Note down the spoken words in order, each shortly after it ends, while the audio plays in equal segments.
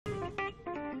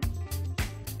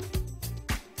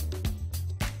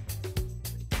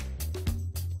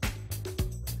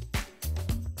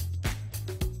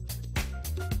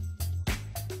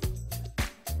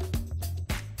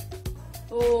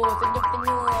Tuh,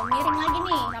 tunjuk-tunjuk. Miring lagi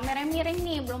nih, kameranya miring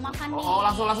nih, belum makan nih. Oh,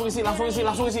 langsung isi. Miring.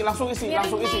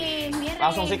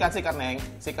 Langsung sikat, Neng.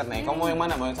 Kamu mau yang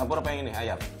mana? Mau yang campur apa yang ini?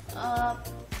 Ayam?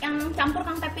 Yang campur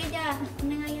Kang Peppy aja,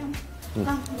 Neng ayam.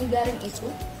 Kang, di garing itu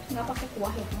nggak pakai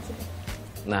kuah ya maksudnya?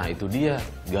 Nah, itu dia.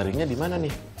 Garingnya di mana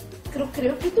nih?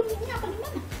 Kriuk-kriuk itu minyak apa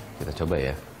gimana? Kita coba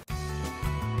ya.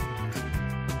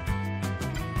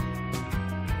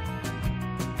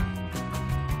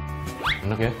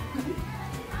 Enak ya?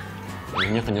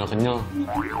 Minyak kenyal-kenyal.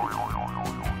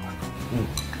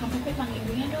 Kang Peppy panggil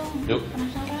ibunya dong. Yuk.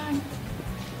 Penasaran.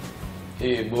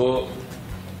 Ibu.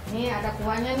 Nih ada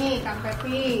kuahnya nih, Kang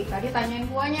Peppy. Tadi tanyain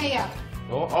kuahnya ya?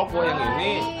 Oh, kuah yang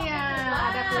ini. Iya,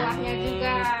 ada kuahnya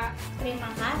juga. Terima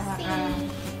kasih.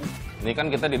 Ini kan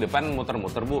kita di depan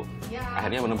muter-muter, Bu. Ya.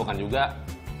 Akhirnya menemukan juga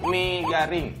mie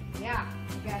garing. Ya,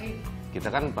 garing.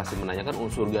 Kita kan pasti menanyakan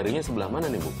unsur garingnya sebelah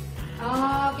mana nih, Bu?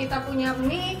 Oh, kita punya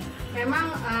mie,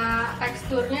 memang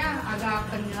teksturnya agak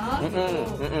kenyal, gitu,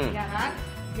 ya kan?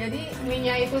 Jadi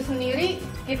mie-nya itu sendiri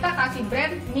kita kasih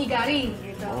brand mie garing,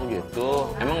 gitu. Oh gitu.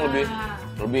 Emang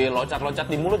lebih loncat-loncat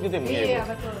di mulut gitu ya mie? Iya,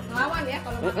 betul. Ngelawan ya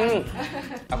kalau makan.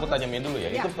 Aku tanya mie dulu ya.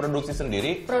 Ya. Itu produksi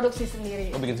sendiri? Produksi sendiri.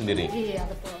 Oh, bikin sendiri? Iya,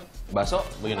 betul. Bakso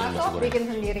bikin bakso goreng? Bikin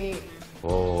sendiri.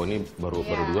 Oh, ini baru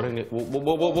digoreng nih.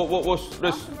 Bos,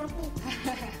 des.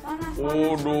 Panas.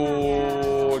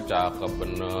 Waduh, cakep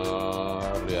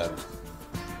bener. Lihat.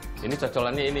 Ini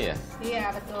cocolannya ini ya?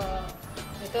 Iya, betul.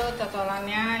 Itu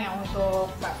cocolannya yang untuk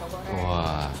bakso goreng.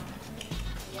 Wah.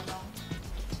 Iya dong.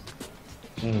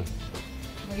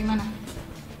 Bagaimana?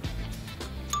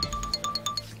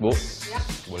 Bu, Ya,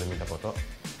 boleh minta foto?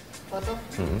 foto?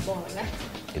 Boleh.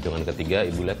 Hitungan ketiga,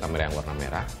 Ibu lihat kamera yang warna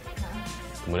merah. Nah.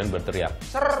 Kemudian berteriak,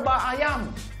 serba ayam.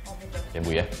 Oh, betul. Ya, Bu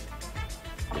ya?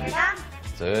 Oke, Kang.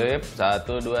 Sip,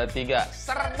 1, 2, 3.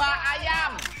 Serba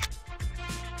ayam.